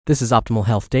This is Optimal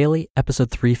Health Daily, episode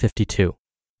 352,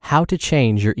 How to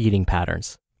Change Your Eating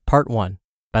Patterns, Part 1,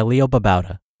 by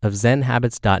Babauta of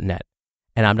ZenHabits.net.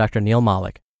 And I'm Dr. Neil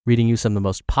Malik, reading you some of the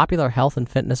most popular health and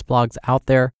fitness blogs out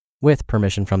there with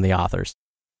permission from the authors.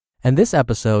 And this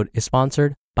episode is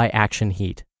sponsored by Action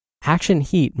Heat. Action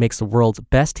Heat makes the world's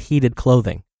best heated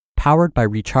clothing. Powered by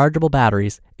rechargeable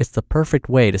batteries, it's the perfect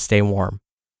way to stay warm.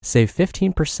 Save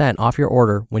 15% off your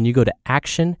order when you go to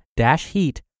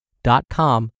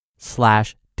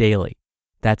action-heat.com/daily.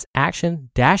 That's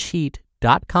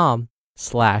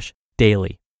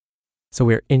action-heat.com/daily. So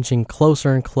we're inching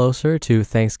closer and closer to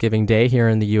Thanksgiving Day here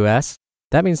in the US.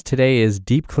 That means today is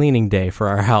deep cleaning day for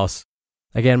our house.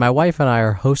 Again, my wife and I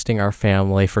are hosting our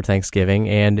family for Thanksgiving,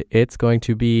 and it's going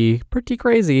to be pretty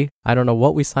crazy. I don't know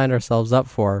what we signed ourselves up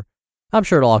for. I'm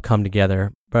sure it'll all come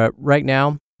together, but right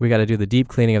now, we got to do the deep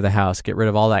cleaning of the house, get rid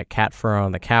of all that cat fur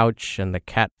on the couch and the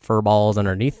cat fur balls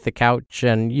underneath the couch,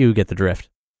 and you get the drift.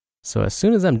 So as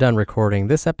soon as I'm done recording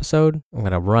this episode, I'm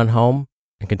going to run home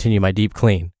and continue my deep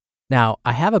clean. Now,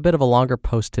 I have a bit of a longer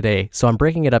post today, so I'm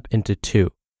breaking it up into two.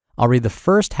 I'll read the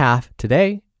first half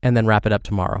today and then wrap it up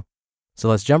tomorrow. So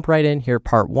let's jump right in here,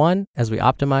 part 1, as we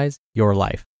optimize your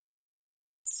life.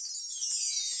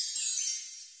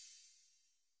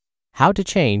 How to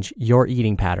Change Your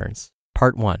Eating Patterns,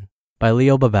 Part 1, by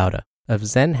Babauta of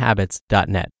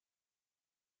ZenHabits.net.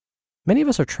 Many of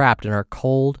us are trapped in our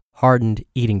cold, hardened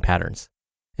eating patterns.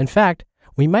 In fact,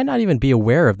 we might not even be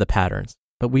aware of the patterns,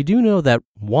 but we do know that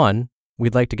 1,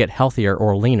 we'd like to get healthier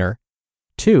or leaner,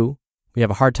 2, we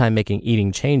have a hard time making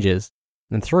eating changes,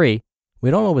 and 3, we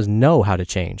don't always know how to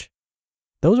change.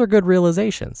 Those are good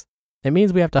realizations. It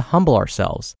means we have to humble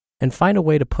ourselves and find a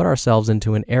way to put ourselves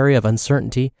into an area of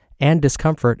uncertainty and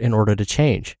discomfort in order to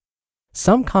change.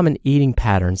 Some common eating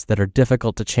patterns that are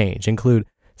difficult to change include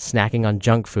snacking on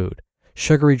junk food,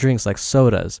 sugary drinks like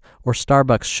sodas or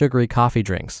Starbucks sugary coffee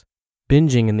drinks,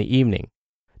 binging in the evening,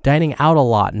 dining out a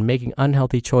lot and making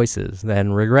unhealthy choices,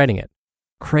 then regretting it,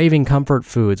 craving comfort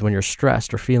foods when you're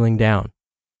stressed or feeling down,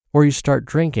 or you start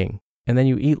drinking and then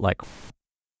you eat like,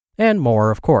 and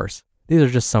more, of course. These are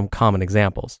just some common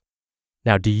examples.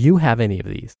 Now, do you have any of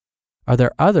these? Are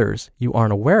there others you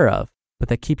aren't aware of, but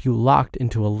that keep you locked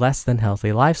into a less than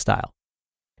healthy lifestyle?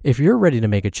 If you're ready to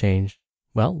make a change,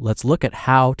 well, let's look at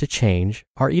how to change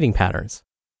our eating patterns.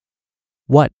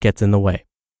 What gets in the way?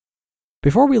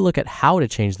 Before we look at how to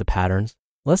change the patterns,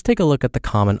 let's take a look at the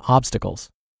common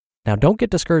obstacles. Now, don't get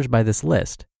discouraged by this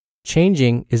list.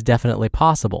 Changing is definitely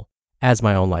possible, as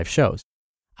my own life shows.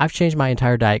 I've changed my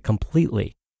entire diet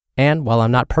completely, and while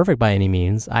I'm not perfect by any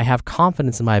means, I have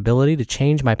confidence in my ability to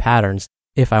change my patterns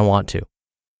if I want to.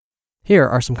 Here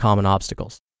are some common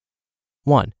obstacles.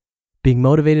 1, being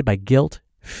motivated by guilt,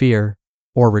 fear,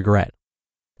 or regret.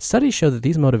 Studies show that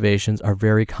these motivations are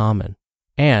very common,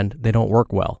 and they don't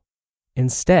work well.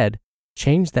 Instead,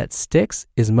 change that sticks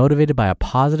is motivated by a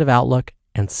positive outlook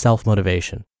and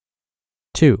self-motivation.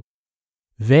 2,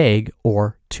 vague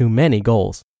or too many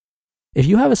goals. If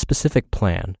you have a specific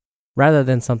plan, rather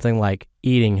than something like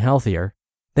eating healthier,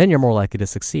 then you're more likely to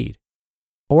succeed.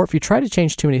 Or if you try to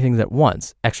change too many things at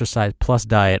once, exercise plus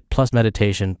diet, plus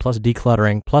meditation, plus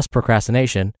decluttering, plus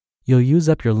procrastination, you'll use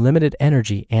up your limited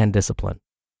energy and discipline.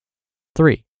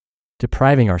 3,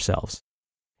 depriving ourselves.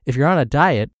 If you're on a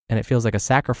diet and it feels like a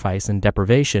sacrifice and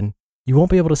deprivation, you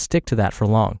won't be able to stick to that for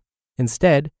long.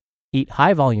 Instead, eat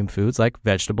high-volume foods like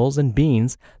vegetables and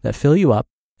beans that fill you up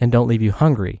and don't leave you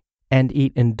hungry, and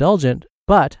eat indulgent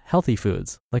but healthy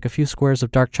foods like a few squares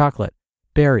of dark chocolate,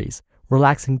 berries,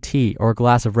 relaxing tea, or a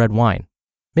glass of red wine.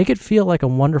 Make it feel like a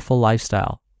wonderful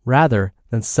lifestyle rather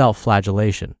than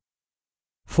self-flagellation.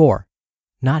 4,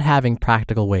 not having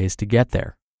practical ways to get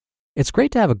there. It's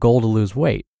great to have a goal to lose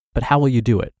weight, but how will you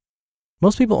do it?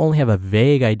 Most people only have a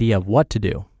vague idea of what to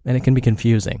do, and it can be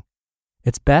confusing.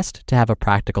 It's best to have a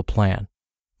practical plan.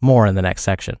 More in the next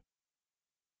section.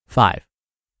 5,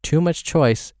 too much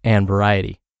choice and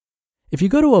variety. If you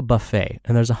go to a buffet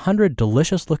and there's 100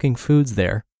 delicious-looking foods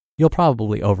there, you'll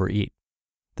probably overeat.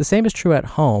 The same is true at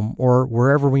home or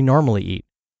wherever we normally eat.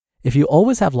 If you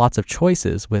always have lots of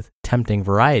choices with tempting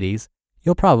varieties,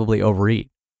 you'll probably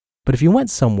overeat. But if you went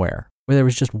somewhere where there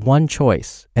was just one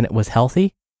choice and it was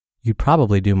healthy, you'd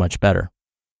probably do much better.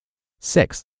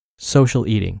 6, social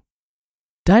eating.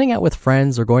 Dining out with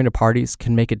friends or going to parties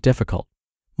can make it difficult,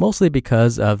 mostly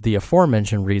because of the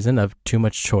aforementioned reason of too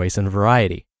much choice and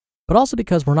variety, but also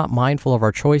because we're not mindful of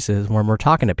our choices when we're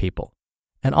talking to people.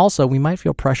 And also, we might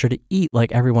feel pressure to eat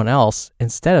like everyone else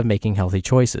instead of making healthy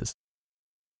choices.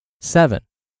 7,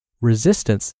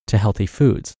 resistance to healthy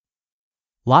foods.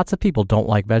 Lots of people don't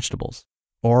like vegetables,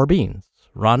 or beans,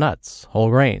 raw nuts, whole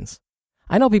grains.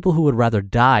 I know people who would rather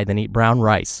die than eat brown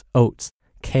rice, oats,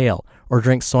 kale, or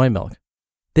drink soy milk.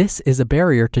 This is a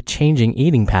barrier to changing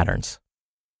eating patterns.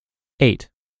 8.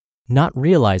 Not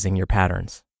realizing your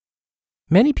patterns.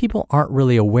 Many people aren't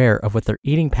really aware of what their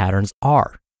eating patterns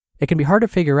are. It can be hard to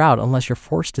figure out unless you're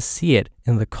forced to see it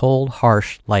in the cold,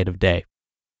 harsh light of day.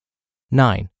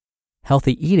 9.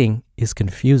 Healthy eating is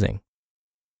confusing.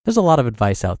 There's a lot of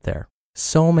advice out there,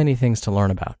 so many things to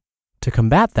learn about. To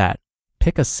combat that,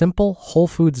 pick a simple whole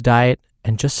foods diet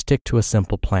and just stick to a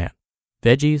simple plan.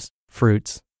 Veggies,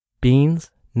 fruits, beans,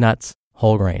 nuts,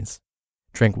 whole grains.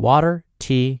 Drink water,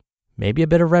 tea, maybe a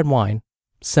bit of red wine.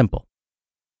 Simple.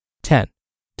 10.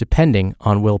 Depending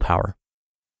on willpower.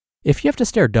 If you have to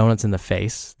stare donuts in the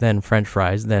face, then French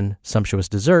fries, then sumptuous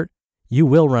dessert, you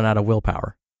will run out of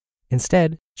willpower.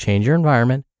 Instead, change your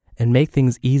environment and make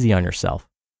things easy on yourself.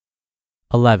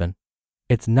 11.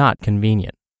 It's not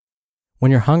convenient.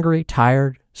 When you're hungry,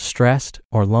 tired, stressed,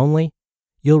 or lonely,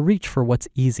 you'll reach for what's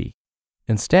easy.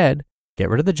 Instead, get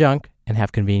rid of the junk and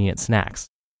have convenient snacks.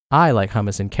 I like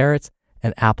hummus and carrots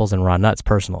and apples and raw nuts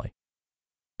personally.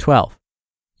 12.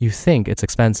 You think it's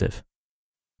expensive.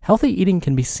 Healthy eating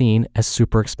can be seen as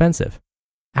super expensive.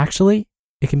 Actually,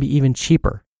 it can be even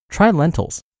cheaper. Try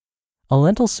lentils. A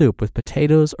lentil soup with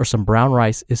potatoes or some brown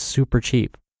rice is super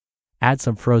cheap. Add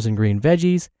some frozen green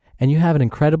veggies, and you have an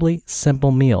incredibly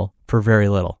simple meal for very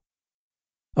little.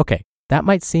 Okay, that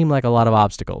might seem like a lot of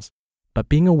obstacles, but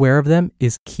being aware of them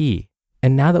is key.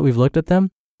 And now that we've looked at them,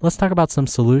 let's talk about some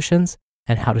solutions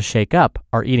and how to shake up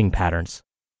our eating patterns.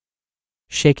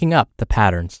 Shaking up the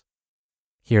patterns.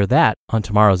 Hear that on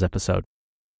tomorrow's episode.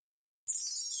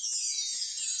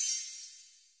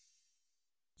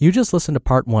 You just listened to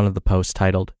part 1 of the post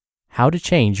titled, How to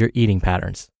Change Your Eating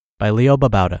Patterns by Leo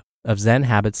Babauta of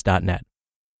ZenHabits.net.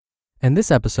 And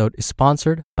this episode is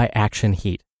sponsored by Action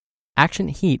Heat. Action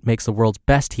Heat makes the world's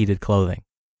best heated clothing.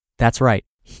 That's right,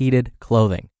 heated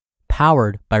clothing,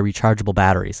 powered by rechargeable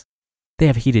batteries. They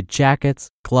have heated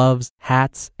jackets, gloves,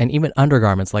 hats, and even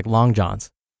undergarments like long johns.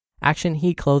 Action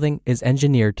Heat clothing is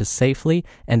engineered to safely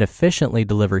and efficiently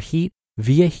deliver heat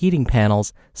via heating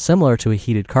panels similar to a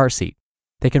heated car seat.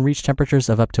 They can reach temperatures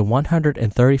of up to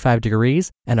 135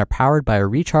 degrees and are powered by a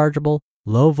rechargeable,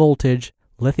 low-voltage,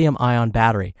 lithium-ion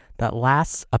battery that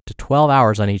lasts up to 12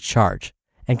 hours on each charge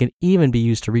and can even be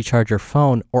used to recharge your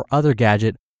phone or other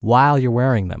gadget while you're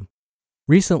wearing them.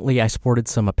 Recently, I sported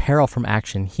some apparel from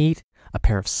Action Heat, a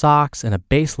pair of socks, and a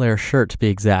base layer shirt to be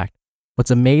exact. What's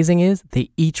amazing is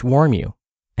they each warm you.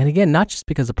 And again, not just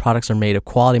because the products are made of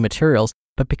quality materials,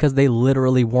 but because they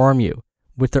literally warm you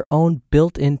with their own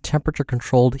built-in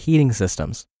temperature-controlled heating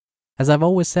systems. As I've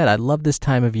always said, I love this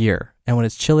time of year. And when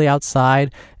it's chilly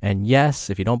outside, and yes,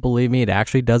 if you don't believe me, it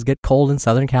actually does get cold in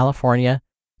Southern California,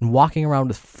 and walking around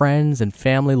with friends and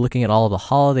family looking at all of the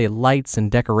holiday lights and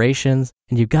decorations,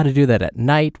 and you've got to do that at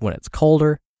night when it's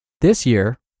colder. This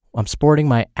year, I'm sporting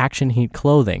my Action Heat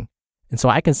clothing, and so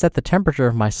I can set the temperature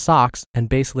of my socks and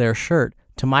base layer shirt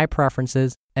to my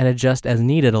preferences and adjust as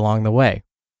needed along the way.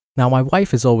 Now, my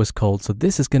wife is always cold, so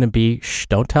this is going to be,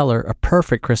 don't tell her, a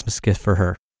perfect Christmas gift for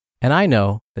her. And I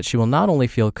know that she will not only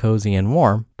feel cozy and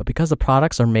warm, but because the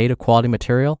products are made of quality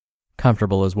material,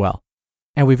 comfortable as well.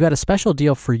 And we've got a special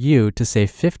deal for you to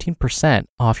save 15%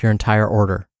 off your entire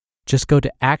order. Just go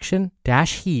to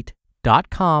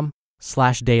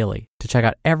action-heat.com/daily to check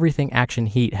out everything Action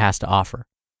Heat has to offer.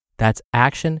 That's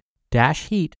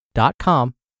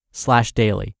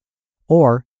action-heat.com/daily.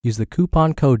 Or use the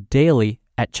coupon code DAILY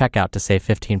at checkout to save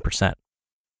 15%.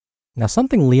 Now,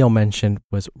 something Leo mentioned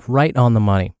was right on the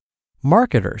money.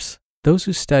 Marketers, those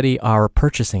who study our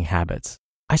purchasing habits,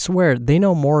 I swear they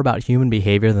know more about human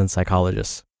behavior than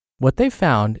psychologists. What they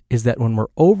found is that when we're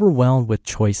overwhelmed with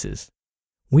choices,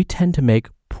 we tend to make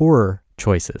poorer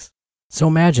choices. So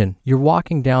imagine you're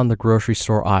walking down the grocery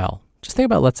store aisle. Just think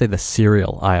about, let's say, the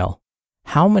cereal aisle.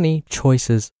 How many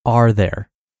choices are there?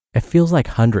 It feels like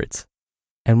hundreds.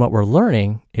 And what we're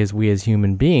learning is we as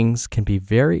human beings can be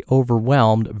very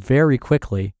overwhelmed very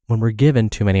quickly when we're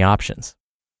given too many options.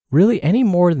 Really, any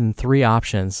more than 3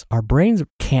 options, our brains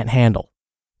can't handle.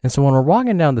 And so when we're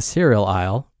walking down the cereal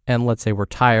aisle, and let's say we're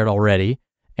tired already,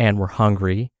 and we're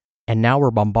hungry, and now we're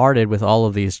bombarded with all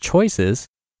of these choices,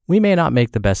 we may not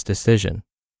make the best decision.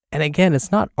 And again,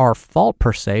 it's not our fault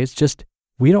per se, it's just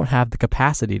we don't have the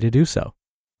capacity to do so.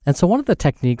 And so one of the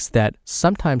techniques that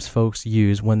sometimes folks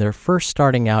use when they're first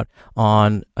starting out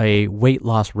on a weight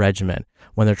loss regimen,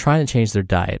 when they're trying to change their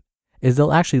diet, is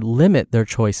they'll actually limit their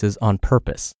choices on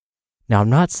purpose. Now, I'm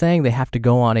not saying they have to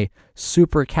go on a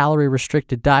super calorie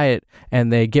restricted diet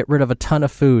and they get rid of a ton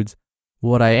of foods.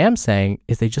 What I am saying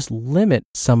is they just limit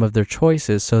some of their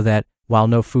choices so that while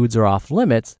no foods are off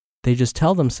limits, they just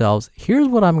tell themselves, here's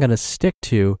what I'm going to stick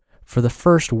to for the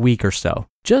first week or so,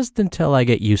 just until I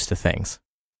get used to things.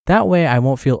 That way I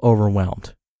won't feel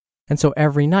overwhelmed. And so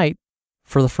every night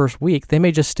for the first week, they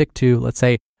may just stick to, let's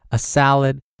say, a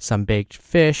salad, some baked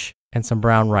fish, and some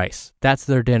brown rice. That's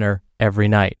their dinner every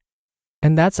night.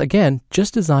 And that's, again,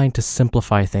 just designed to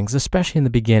simplify things, especially in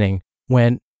the beginning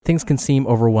when things can seem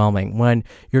overwhelming, when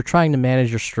you're trying to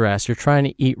manage your stress, you're trying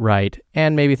to eat right,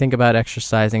 and maybe think about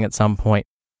exercising at some point.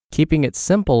 Keeping it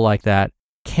simple like that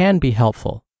can be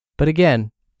helpful. But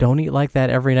again, don't eat like that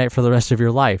every night for the rest of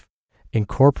your life.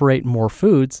 Incorporate more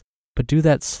foods, but do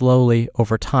that slowly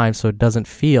over time so it doesn't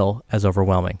feel as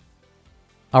overwhelming.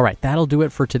 All right, that'll do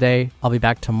it for today. I'll be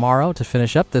back tomorrow to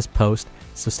finish up this post,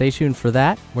 so stay tuned for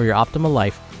that, where your optimal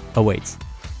life awaits.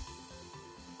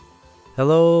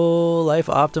 Hello, Life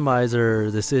Optimizer.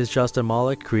 This is Justin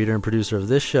Malik, creator and producer of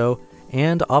this show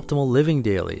and Optimal Living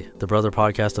Daily, the brother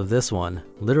podcast of this one.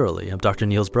 Literally, I'm Dr.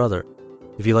 Neil's brother.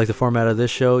 If you like the format of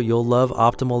this show, you'll love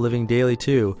Optimal Living Daily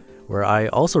too, where I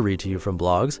also read to you from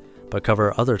blogs, but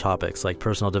cover other topics like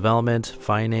personal development,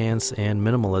 finance, and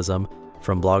minimalism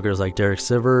from bloggers like Derek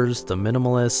Sivers, The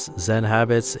Minimalists, Zen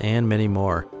Habits, and many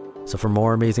more. So for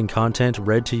more amazing content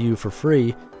read to you for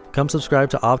free, come subscribe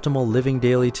to Optimal Living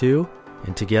Daily too,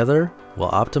 and together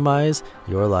we'll optimize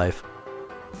your life.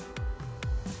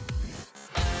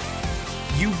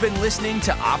 You've been listening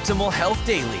to Optimal Health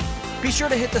Daily. Be sure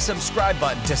to hit the subscribe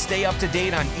button to stay up to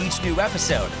date on each new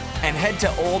episode, and head to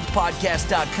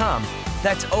oldpodcast.com.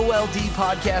 That's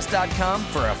oldpodcast.com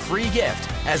for a free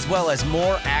gift, as well as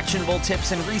more actionable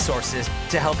tips and resources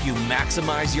to help you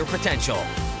maximize your potential.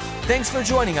 Thanks for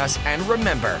joining us, and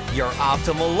remember, your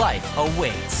optimal life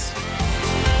awaits.